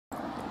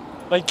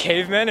like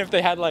cavemen, if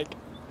they had like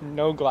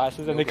no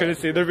glasses and they couldn't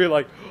see, they'd be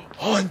like,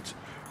 hunt,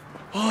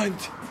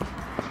 hunt,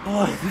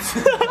 hunt.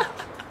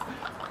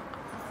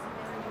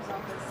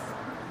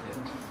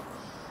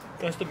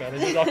 That's the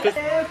manager's office.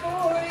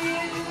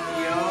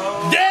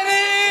 Danny!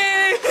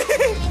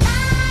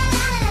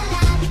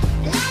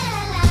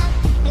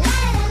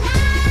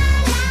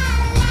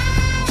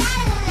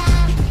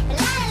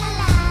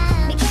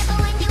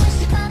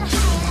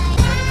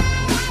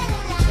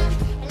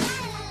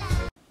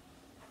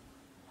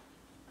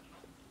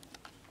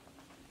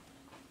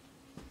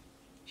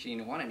 She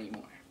didn't want any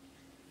more.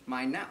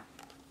 Mine now.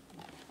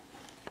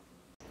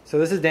 So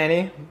this is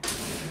Danny.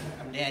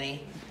 I'm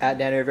Danny. At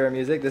Danny Rivera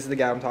Music. This is the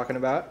guy I'm talking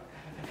about.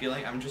 I feel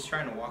like I'm just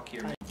trying to walk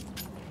here.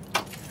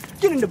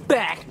 Get in the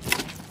back!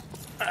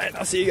 Alright,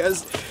 I'll see you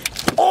guys.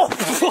 Oh!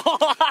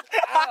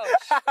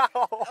 Ouch!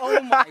 Oh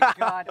my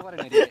god, what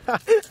an idiot.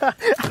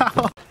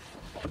 Ow.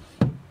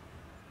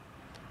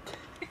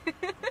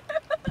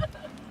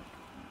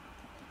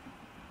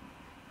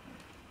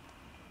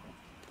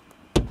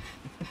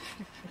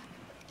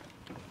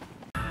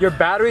 Your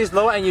battery's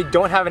low and you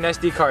don't have an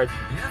SD card.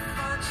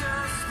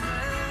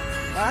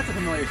 Well, that's a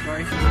familiar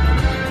story.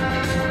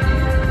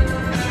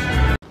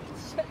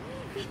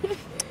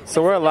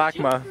 So we're at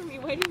LACMA.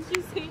 Why didn't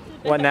you say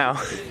that? What now?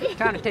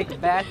 Time to take a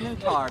bath in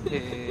the tar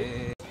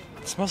pit.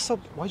 It smells so...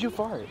 Why'd you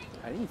fart?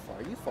 I didn't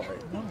fart, you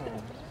farted. No.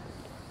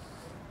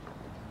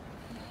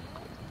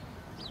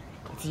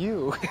 It's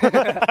you.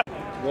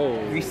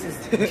 Whoa. Grease is...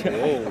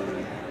 Whoa.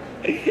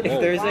 If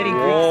there's any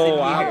grease Whoa, in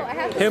wow. here. I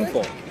have to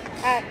Pimple. look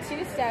at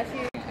 2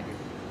 statues.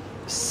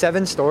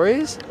 7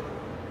 stories?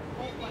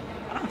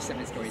 I don't have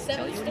 7 stories to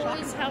tell 7 you.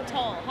 stories? How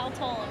tall? How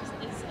tall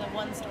is a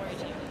 1 story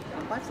to you?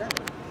 I'm 5'7".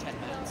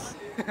 10 minutes.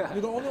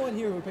 You're the only one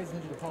here who pays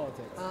attention to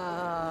politics.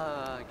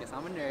 I guess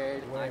I'm a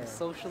nerd. Aware. I'm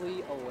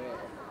socially aware.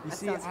 You That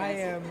see, sounds I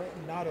fancy. am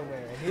not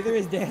aware. Neither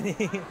is Danny.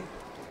 You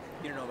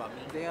don't know about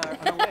me. They are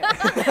unaware.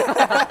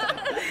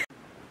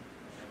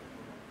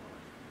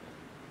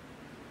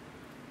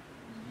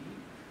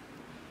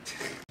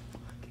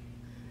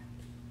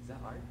 Is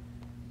that art?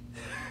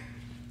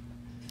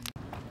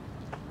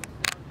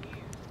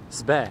 This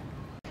is bad.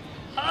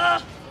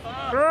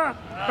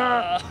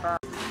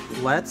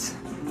 Let's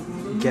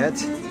get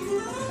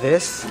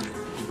this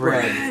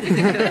bread.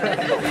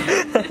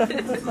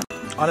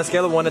 On a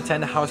scale of 1 to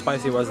 10, how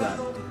spicy was that?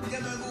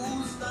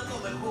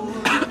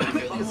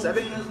 A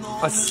 7?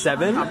 A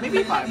 7?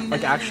 Maybe 5.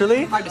 Like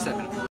actually? 5 to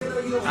 7.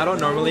 I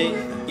don't normally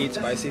eat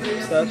spicy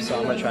stuff, so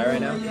I'm gonna try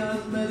right now.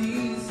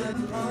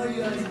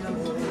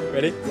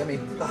 Ready? Yummy.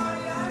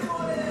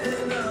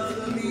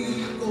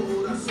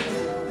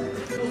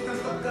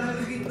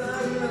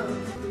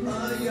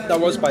 That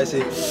was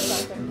spicy.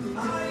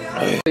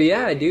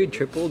 Yeah, dude,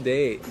 triple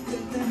date.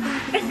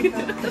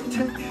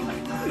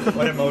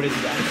 What emote is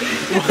that?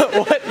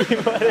 what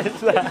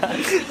is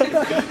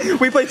that?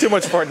 We play too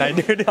much Fortnite,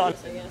 dude. I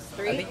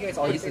think you guys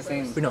all use the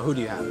same. No, who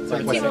do you have?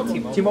 Like, what's it?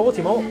 T-Mobile. T-Mobile?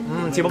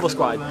 T-Mobile? T-Mobile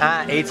squad.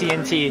 Ah,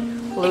 AT&T.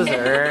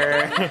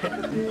 Loser.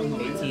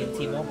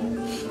 AT&T Mobile.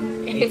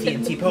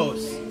 AT&T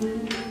Post.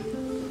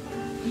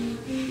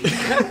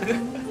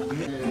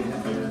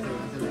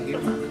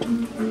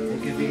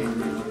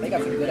 They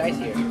got some good ice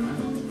here.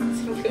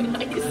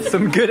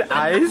 Some good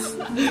ice?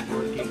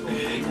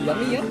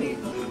 Yummy, yummy.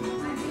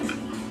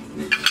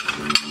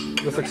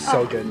 This looks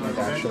so good, like,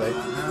 actually.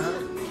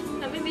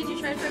 How many did you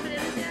try for a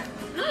minute?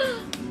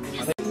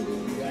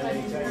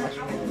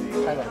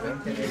 Try that, man.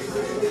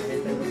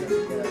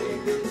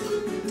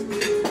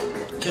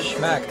 Just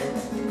schmack.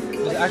 This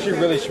is actually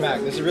really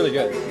schmack. This is really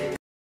good.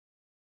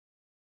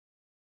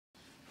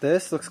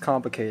 This looks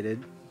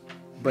complicated,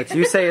 but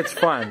you say it's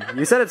fun.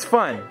 You said it's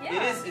fun.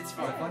 Yeah. It's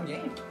fun. Fun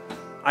game.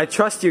 I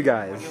trust you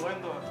guys.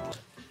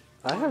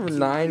 I have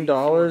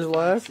 $9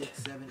 left.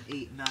 6, 7,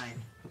 8, 9.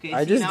 Okay,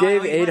 I see, just now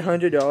gave owe you money.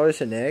 $800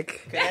 to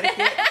Nick.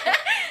 Connecticut.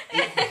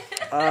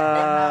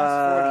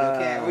 Now it's 40.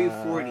 Okay, I owe you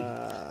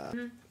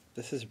 40.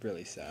 This is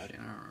really sad. I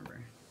don't remember.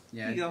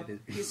 Yeah, Here you go.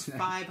 it is. Here's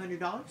 $500.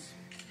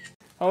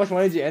 How much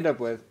money did you end up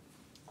with?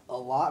 A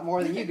lot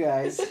more than you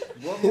guys.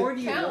 What more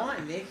do you Count.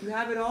 want, Nick? You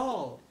have it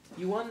all.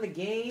 You won the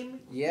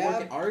game. Yeah.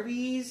 Work at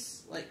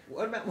Arby's. Like,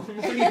 what more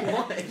do you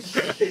want?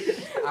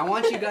 I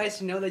want you guys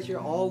to know that you're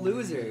all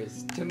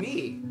losers. To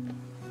me.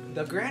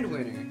 The grand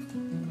winner.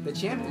 The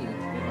champion.